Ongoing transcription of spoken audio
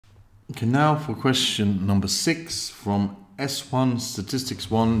Okay, now for question number 6 from S1 Statistics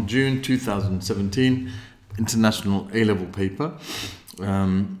 1, June 2017, International A-level paper.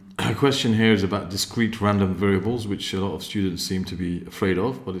 A question here is about discrete random variables, which a lot of students seem to be afraid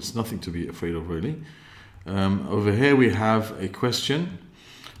of, but it's nothing to be afraid of really. Over here we have a question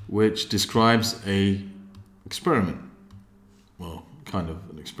which describes a experiment. Well, kind of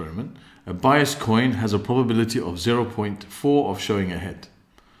an experiment. A biased coin has a probability of 0.4 of showing a head.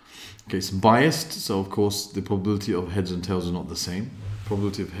 Okay, it's biased, so of course the probability of heads and tails is not the same.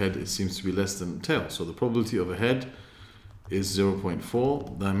 Probability of head, it seems to be less than tail. So the probability of a head is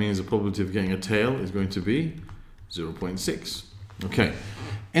 0.4. That means the probability of getting a tail is going to be 0.6. Okay,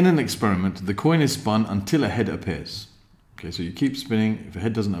 in an experiment, the coin is spun until a head appears. Okay, so you keep spinning. If a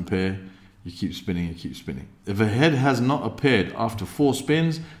head doesn't appear, you keep spinning, you keep spinning. If a head has not appeared after 4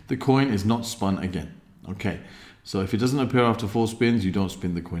 spins, the coin is not spun again. Okay, so if it doesn't appear after 4 spins, you don't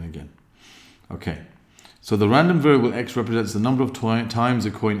spin the coin again. Okay, so the random variable x represents the number of times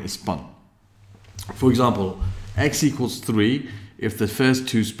the coin is spun. For example, x equals 3 if the first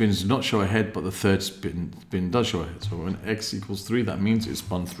 2 spins do not show a head, but the third spin does show a head. So when x equals 3, that means it's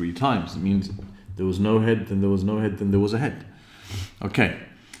spun 3 times. It means there was no head, then there was no head, then there was a head. Okay,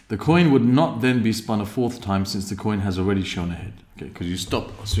 the coin would not then be spun a 4th time since the coin has already shown a head. Okay, because you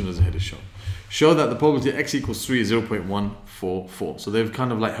stop as soon as the head is shown. Show that the probability x equals 3 is 0.144. So they've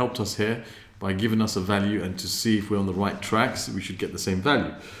kind of like helped us here by giving us a value, and to see if we're on the right tracks, we should get the same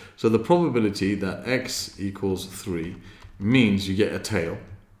value. So the probability that x equals 3 means you get a tail,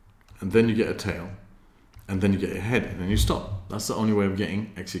 and then you get a tail, and then you get a head, and then you stop. That's the only way of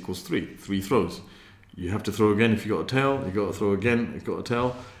getting x equals 3. 3 throws. You have to throw again if you got a tail, you got to throw again if you got a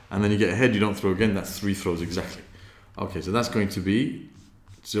tail, and then you get a head, you don't throw again. That's 3 throws exactly. Okay, so that's going to be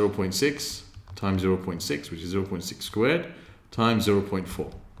 0.6 times 0.6, which is 0.6 squared, times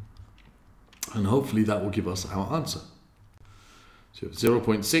 0.4. And hopefully that will give us our answer. So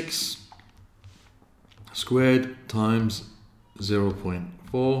 0.6 squared times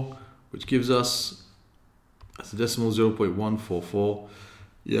 0.4, which gives us, as a decimal, 0.144.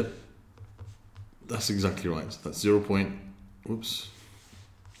 Yep, that's exactly right. So that's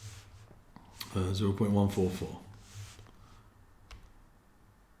 0.144.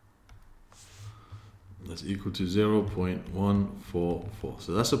 That's equal to 0.144.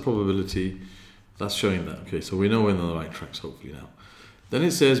 So that's a probability. That's showing that. Okay, so we know we're on the right tracks, hopefully now. Then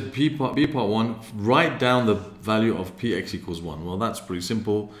it says B part 1, write down the value of Px equals 1. Well, that's pretty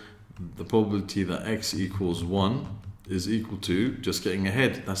simple. The probability that x equals 1 is equal to just getting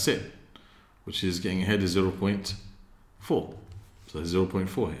ahead. That's it. Which is getting ahead is 0.4. So there's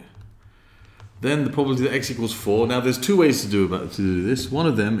 0.4 here. Then the probability that x equals 4. Now there's 2 ways to do this. One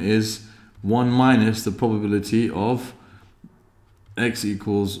of them is 1 minus the probability of x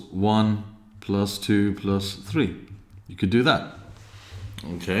equals 1 plus 2 plus 3. You could do that.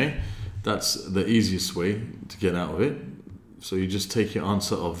 Okay, that's the easiest way to get out of it. So you just take your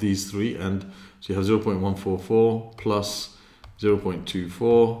answer of these 3, and so you have 0.144 plus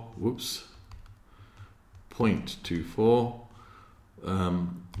 0.24, whoops, 0.24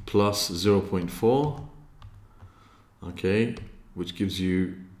 plus 0.4, okay, which gives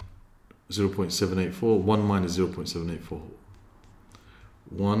you 0.784, 1 minus 0.784.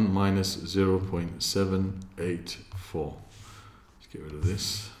 1 minus 0.784. Let's get rid of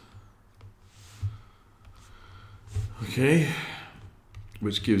this. Okay,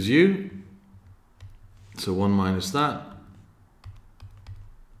 which gives you, so 1 minus that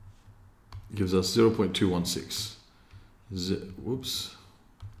gives us 0.216. Whoops, what's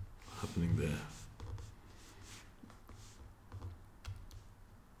happening there?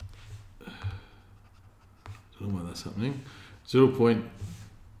 I don't know why that's happening.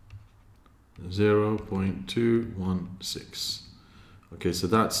 0.216. Okay, so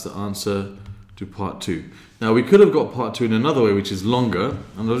that's the answer to part 2. Now we could have got part 2 in another way, which is longer,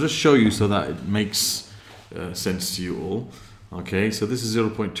 and I'll just show you so that it makes sense to you all. Okay, so this is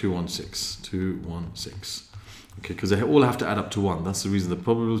 0.216. Okay, because they all have to add up to 1. That's the reason the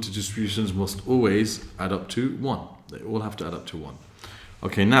probability distributions must always add up to 1. They all have to add up to 1.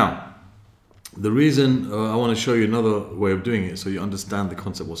 Okay, now the reason I want to show you another way of doing it so you understand the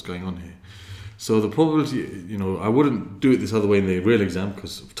concept, what's going on here. So the probability, you know, I wouldn't do it this other way in the real exam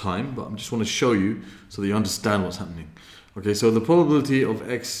because of time, but I just want to show you so that you understand what's happening. Okay, so the probability of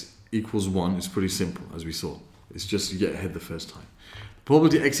x equals 1 is pretty simple, as we saw. It's just you get ahead the first time. The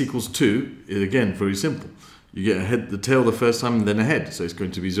probability x equals 2 is again very simple. You get ahead the tail the first time and then ahead. So it's going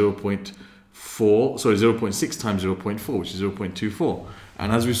to be 0.6 times 0.4, which is 0.24.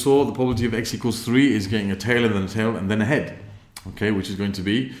 And as we saw, the probability of x equals 3 is getting a tail and then a tail and then a head. okay, which is going to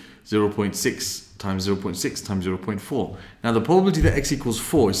be 0.6 times 0.6 times 0.4. Now the probability that x equals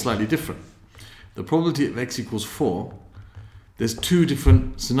 4 is slightly different. The probability of x equals 4, there's two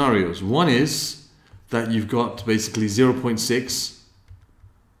different scenarios. One is that you've got basically 0.6,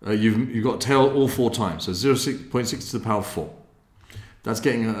 you've got tail all 4 times, so 0.6 to the power of 4. That's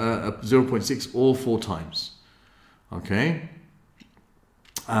getting a 0.6 all 4 times, okay?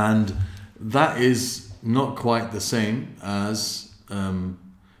 And that is not quite the same as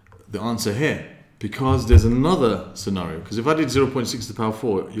the answer here, because there's another scenario. Because if I did 0.6 to the power of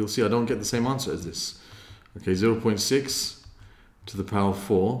 4, you'll see I don't get the same answer as this. Okay, 0.6 to the power of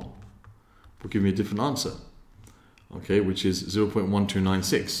 4 will give me a different answer, okay, which is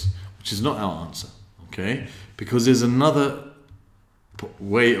 0.1296, which is not our answer, okay, because there's another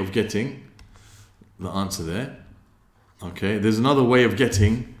way of getting the answer there, okay. There's another way of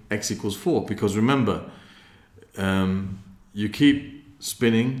getting x equals 4, because remember, you keep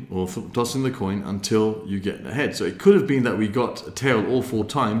spinning or tossing the coin until you get a head. So it could have been that we got a tail all 4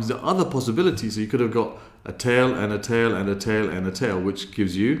 times. The other possibilities, so you could have got a tail and a tail and a tail and a tail, which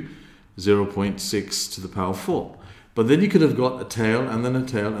gives you 0.6 to the power of 4. But then you could have got a tail and then a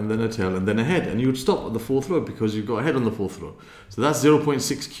tail and then a tail and then a head, and you would stop at the 4th row because you've got a head on the 4th row. So that's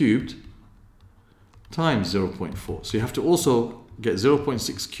 0.6 cubed times 0.4. So you have to also get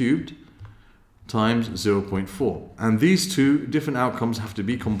 0.6 cubed times 0.4, and these two different outcomes have to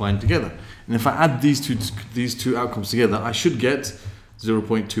be combined together. And if I add these two outcomes together, I should get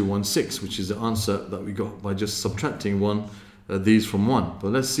 0.216, which is the answer that we got by just subtracting these from 1.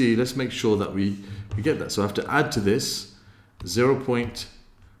 But let's see, let's make sure that we get that. So I have to add to this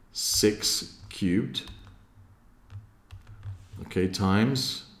 0.6 cubed, okay,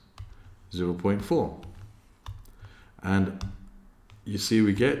 times 0.4, and you see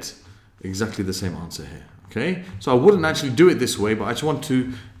we get exactly the same answer here, okay? So I wouldn't actually do it this way, but I just want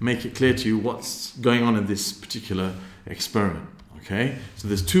to make it clear to you what's going on in this particular experiment, okay? So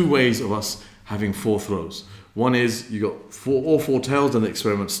there's two ways of us having 4th rows. One is you got all 4 tails and the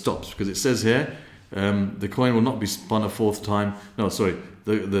experiment stops, because it says here the coin will not be spun a 4th time. No, sorry.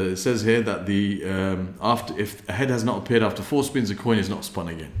 It says here that if a head has not appeared after 4 spins, the coin is not spun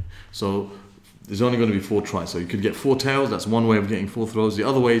again. So there's only going to be 4 tries. So you could get 4 tails. That's one way of getting 4th rows. The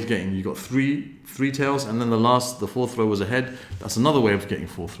other way is you got three tails, and then the 4th row was a head. That's another way of getting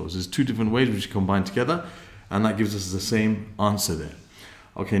 4th rows. There's 2 different ways which you combine together, and that gives us the same answer there.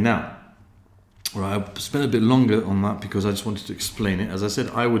 Okay, now, all right, I'll spend a bit longer on that because I just wanted to explain it. As I said,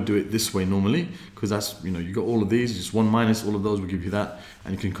 I would do it this way normally, because that's, you got all of these, just 1 minus all of those will give you that,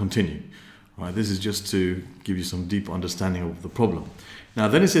 and you can continue. All right, this is just to give you some deep understanding of the problem. Now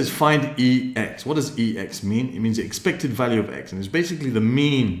then it says find EX. What does EX mean? It means the expected value of X, and it's basically the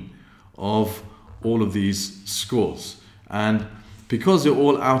mean of all of these scores. And because they're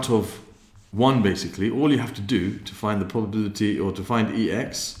all out of 1 basically, all you have to do to find the probability or to find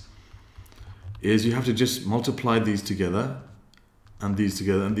EX is you have to just multiply these together and these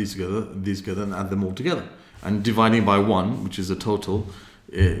together and these together and these together and add them all together. And dividing by 1, which is the total,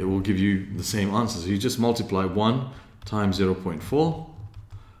 it will give you the same answer. So you just multiply 1 times 0.4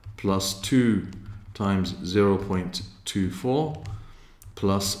 plus 2 times 0.24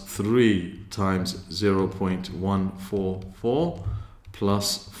 plus 3 times 0.144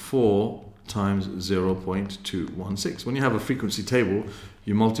 plus 4 times 0.216. When you have a frequency table,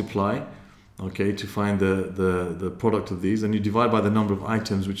 you multiply, okay, to find the product of these, and you divide by the number of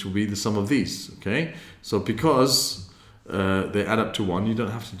items, which will be the sum of these, okay? So because they add up to 1, you don't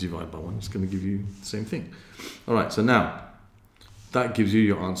have to divide by 1. It's going to give you the same thing. All right, so now that gives you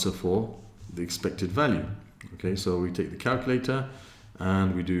your answer for the expected value. Okay, so we take the calculator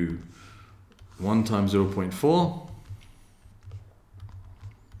and we do 1 times 0.4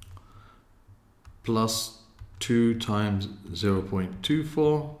 plus 2 times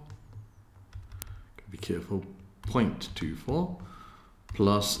 0.24, be careful, 0.24,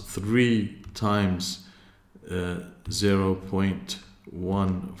 plus 3 times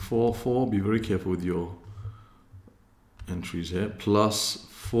 0.144, be very careful with your entries here, plus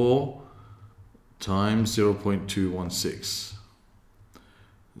 4 times 0.216,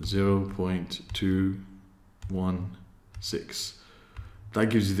 0.216. That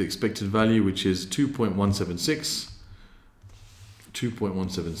gives you the expected value, which is 2.176,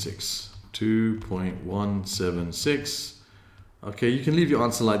 2.176. Okay, you can leave your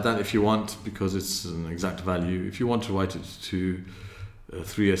answer like that if you want, because it's an exact value. If you want to write it to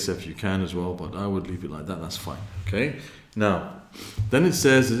 3SF, you can as well, but I would leave it like that, that's fine. Okay, now, then it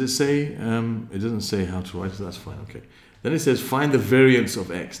says, does it say, it doesn't say how to write it, that's fine, okay. Then it says find the variance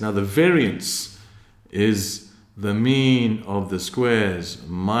of X. Now the variance is the mean of the squares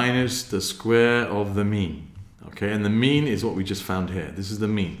minus the square of the mean. Okay, and the mean is what we just found here. This is the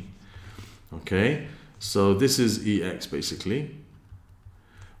mean. Okay, so this is EX basically.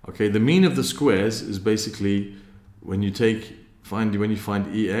 Okay, the mean of the squares is basically when you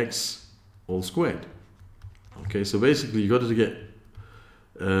find EX all squared. Okay, so basically you got to get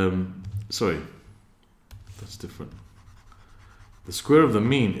sorry, that's different. The square of the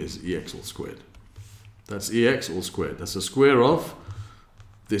mean is EX all squared. That's EX all squared. That's the square of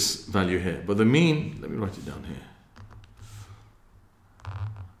this value here. But the mean, let me write it down here.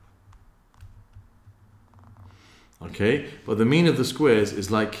 Okay, but the mean of the squares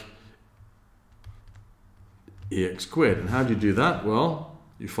is like EX squared. And how do you do that? Well,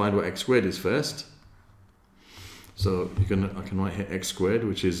 you find what x squared is first. So I can write here x squared,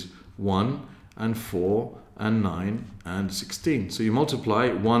 which is 1 and 4 and 9 and 16. So you multiply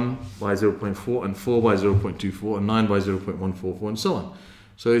 1 by 0.4 and 4 by 0.24 and 9 by 0.144 and so on.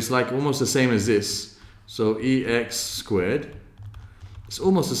 So it's like almost the same as this. So EX squared, it's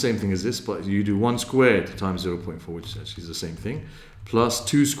almost the same thing as this, but you do 1 squared times 0.4, which actually is the same thing, plus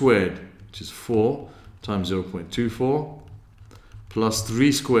 2 squared, which is 4 times 0.24, plus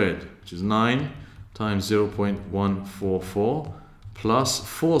 3 squared, which is 9 times 0.144, plus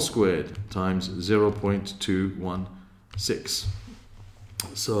 4 squared times 0.216.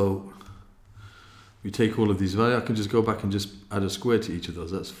 So we take all of these values. I can just go back and just add a square to each of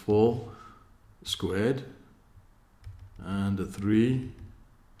those. That's 4 squared and a 3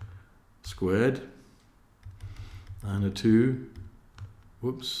 squared and a 2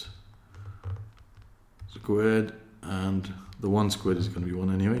 squared, and the 1 squared is going to be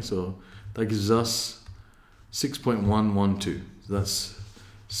 1 anyway, so that gives us 6.112. So that's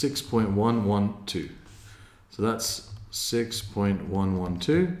 6.112. So that's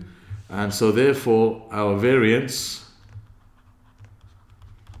 6.112, and so therefore our variance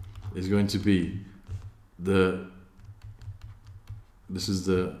is going to be this is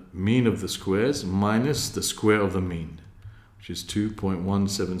the mean of the squares minus the square of the mean, which is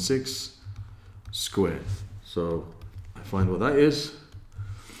 2.176 squared. So I find what that is,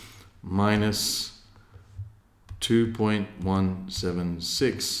 minus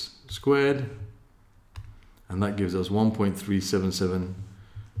 2.176 squared, and that gives us 1.377024,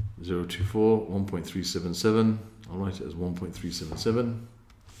 1.377, I'll write it as 1.377,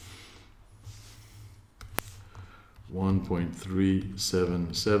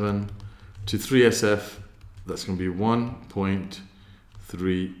 1.377 to 3SF, that's going to be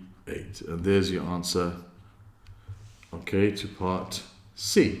 1.38, and there's your answer, okay, to part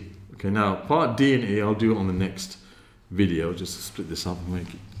C. Okay, now part D and E I'll do on the next video, just to split this up and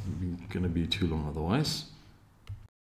make it going to be too long otherwise.